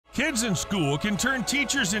Kids in school can turn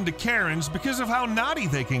teachers into Karens because of how naughty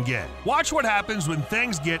they can get. Watch what happens when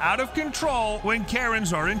things get out of control when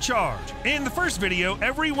Karens are in charge. In the first video,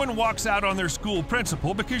 everyone walks out on their school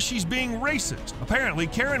principal because she's being racist. Apparently,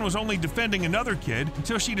 Karen was only defending another kid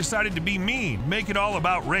until she decided to be mean, make it all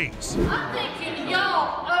about race. I'm thinking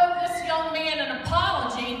y'all owe this young man an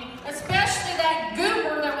apology, especially that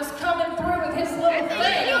goober that was coming through with his little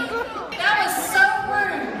thing. That was so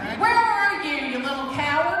rude. Where are you, you little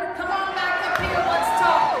coward? Come on back up here, let's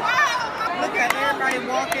talk. Look at everybody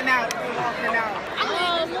walking out. They're walking out.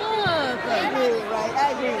 Oh, look. I agree, right?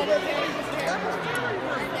 I agree with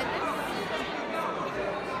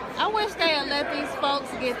I wish they had let these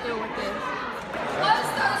folks get through with this. Close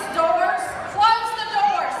those doors. Close the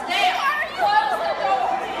doors. Now. Close the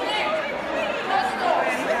doors. Now. Close the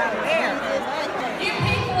doors. You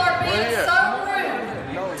people are being so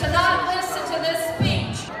rude to not listen to this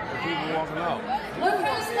speech. People walking out. Look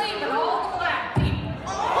who's leaving, all the black people.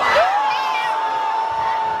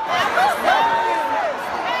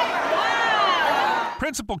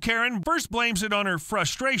 Principal Karen first blames it on her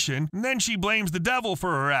frustration, and then she blames the devil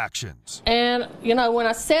for her actions. And, you know, when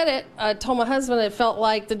I said it, I told my husband it felt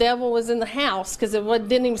like the devil was in the house because it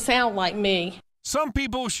didn't even sound like me. Some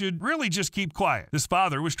people should really just keep quiet. This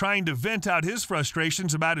father was trying to vent out his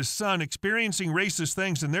frustrations about his son experiencing racist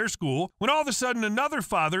things in their school when all of a sudden another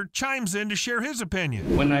father chimes in to share his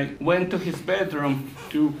opinion. When I went to his bedroom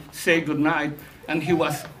to say goodnight, and he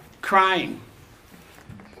was crying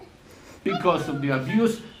because of the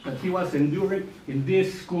abuse that he was enduring in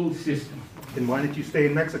this school system. Then why didn't you stay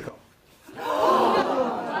in Mexico? You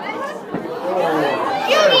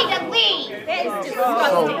need to leave. That is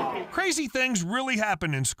disgusting. Crazy things really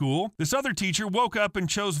happen in school. This other teacher woke up and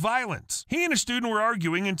chose violence. He and a student were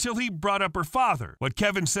arguing until he brought up her father. What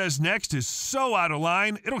Kevin says next is so out of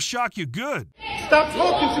line, it'll shock you good. Stop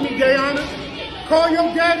talking to me, Gayana. Call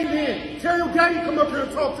your daddy then. Tell your daddy come up here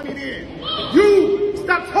and talk to me then. You,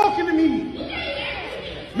 stop talking to me.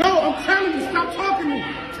 No, I'm telling you, stop talking to me.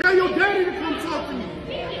 Tell your daddy to come talk to me.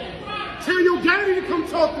 Tell your daddy to come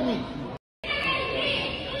talk to me.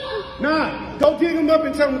 Nah, go dig him up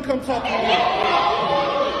and tell him to come talk to me.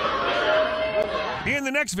 In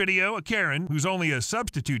the next video, a Karen, who's only a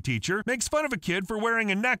substitute teacher, makes fun of a kid for wearing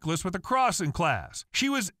a necklace with a cross in class. She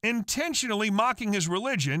was intentionally mocking his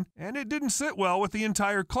religion, and it didn't sit well with the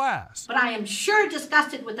entire class. But I am sure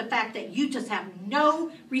disgusted with the fact that you just have no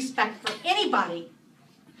respect for anybody,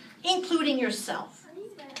 including yourself.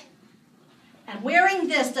 And wearing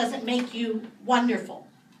this doesn't make you wonderful.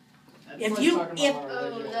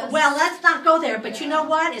 Well, let's not go there, but you know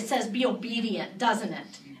what? It says be obedient, doesn't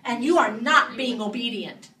it? And you are not being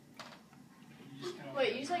obedient.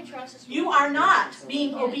 Wait, you say trust is... You are not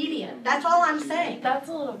being obedient. That's all I'm saying. That's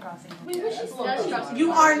a little crossing.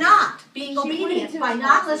 You are not being obedient by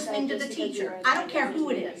not listening to the teacher. I don't care who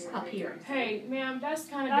it is up here. Hey, ma'am, that's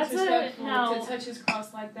kind of disrespectful to touch his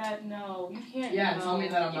cross like that. No, you can't. Yeah, tell me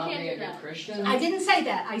that I'm not being a good Christian. I didn't say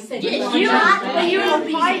that. I said you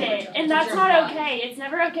implied it, and that's not okay. It's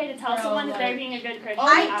never okay to tell someone that they're being a good Christian.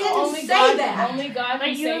 I didn't say that. Only God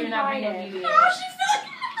can say you're not being obedient.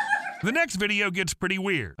 The next video gets pretty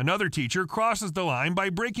weird. Another teacher crosses the line by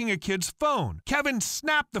breaking a kid's phone. Kevin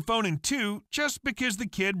snapped the phone in two just because the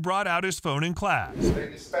kid brought out his phone in class. They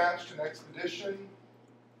dispatched an expedition,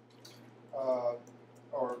 or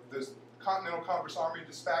the Continental Congress Army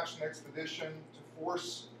dispatched an expedition to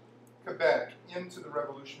force Quebec into the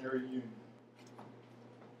Revolutionary Union.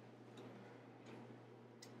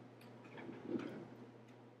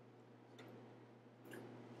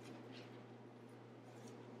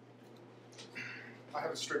 I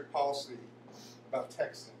have a strict policy about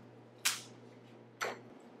texting.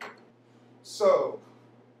 So,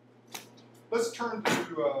 let's turn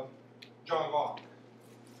to John Locke.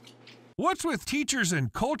 What's with teachers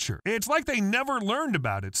and culture? It's like they never learned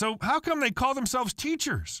about it, so how come they call themselves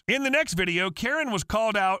teachers? In the next video, Karen was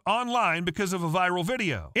called out online because of a viral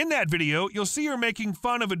video. In that video, you'll see her making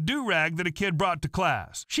fun of a do-rag that a kid brought to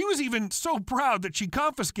class. She was even so proud that she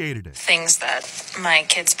confiscated it. Things that my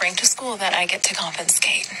kids bring to school that I get to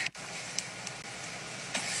confiscate.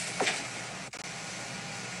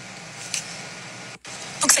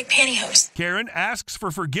 Looks like pantyhose. Karen asks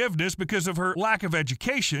for forgiveness because of her lack of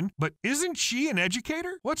education, but isn't she an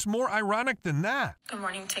educator? What's more ironic than that? Good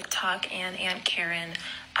morning, TikTok and Aunt Karen.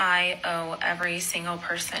 I owe every single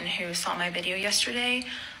person who saw my video yesterday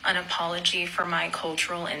an apology for my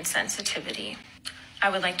cultural insensitivity.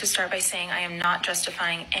 I would like to start by saying I am not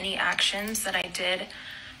justifying any actions that I did.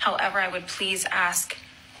 However, I would please ask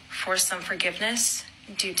for some forgiveness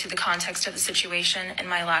due to the context of the situation and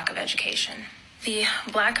my lack of education. The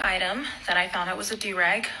black item that I found out was a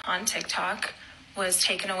do-rag on TikTok was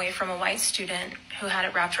taken away from a white student who had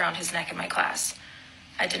it wrapped around his neck in my class.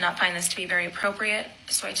 I did not find this to be very appropriate,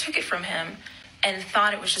 so I took it from him and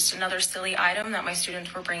thought it was just another silly item that my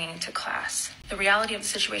students were bringing to class. The reality of the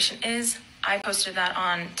situation is I posted that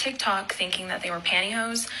on TikTok thinking that they were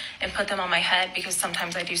pantyhose and put them on my head because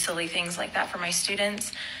sometimes I do silly things like that for my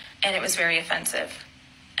students, and it was very offensive.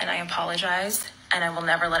 And I apologize, and I will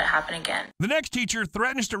never let it happen again. The next teacher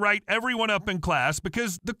threatens to write everyone up in class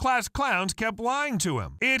because the class clowns kept lying to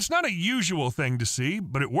him. It's not a usual thing to see,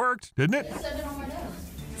 but it worked, didn't it?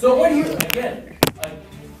 So what do you, again?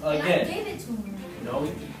 I gave it to him.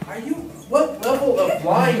 No, are you, what level of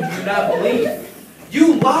lying do you not believe?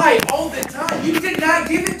 You lie all the time. You did not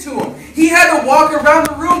give it to him. He had to walk around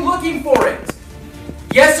the room looking for it.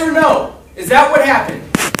 Yes or no? Is that what happened?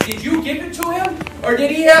 Did you give it to him? Or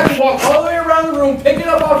did he have to walk all the way around the room, pick it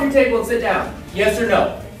up off your table and sit down? Yes or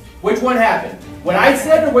no? Which one happened? What I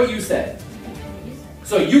said or what you said?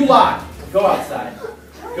 So you lied. Go outside.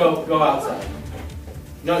 Go outside.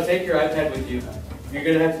 No, take your iPad with you. You're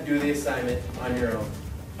going to have to do the assignment on your own.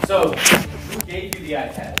 So, who gave you the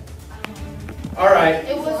iPad? Alright,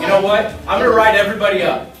 you know what? I'm going to write everybody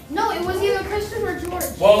up. No, it was either Christian or George.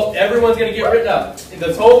 Well, everyone's going to get written up.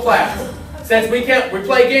 This whole class. Since we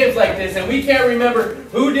play games like this and we can't remember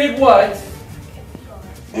who did what.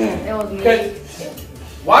 It was me.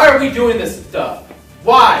 Why are we doing this stuff?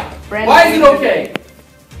 Why? Why is it okay?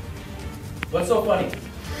 What's so funny?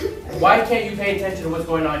 Why can't you pay attention to what's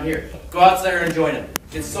going on here? Go outside there and join them.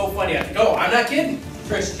 It's so funny. No, I'm not kidding.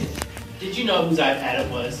 Christian, did you know whose iPad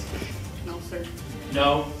it was? No, sir.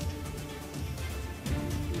 No?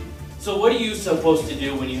 So what are you supposed to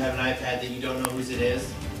do when you have an iPad that you don't know whose it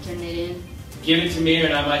is? Turn it in. Give it to me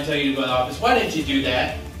and I might tell you to go to the office. Why didn't you do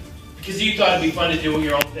that? Because you thought it'd be fun to do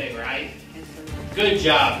your own thing, right? Good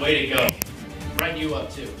job. Way to go. Write you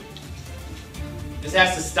up too. This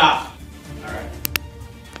has to stop. Alright.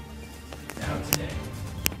 Now today.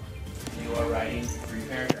 You are writing 3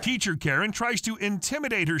 paragraphs. Teacher Karen tries to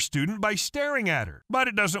intimidate her student by staring at her, but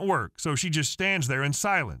it doesn't work, so she just stands there in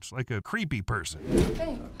silence, like a creepy person.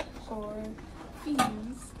 Thanks for fees.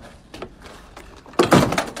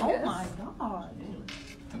 Oh my God.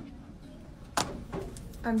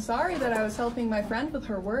 I'm sorry that I was helping my friend with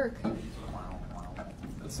her work.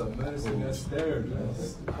 That's some medicine that's there.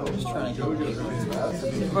 I was just trying to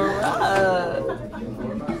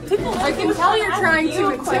I can tell you're trying to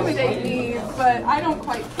intimidate me, but I don't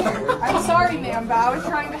quite care. I'm sorry, ma'am, but I was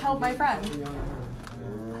trying to help my friend.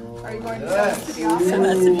 Are you going to send us to the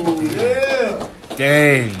office? Yeah.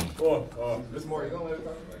 Dang. Oh, there's more. You don't let it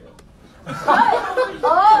go.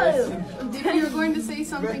 If you're going to say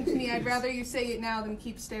something to me, I'd rather you say it now than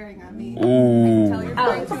keep staring at me. Ooh. I can tell you're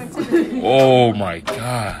trying to intimidate me. Oh my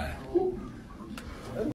God.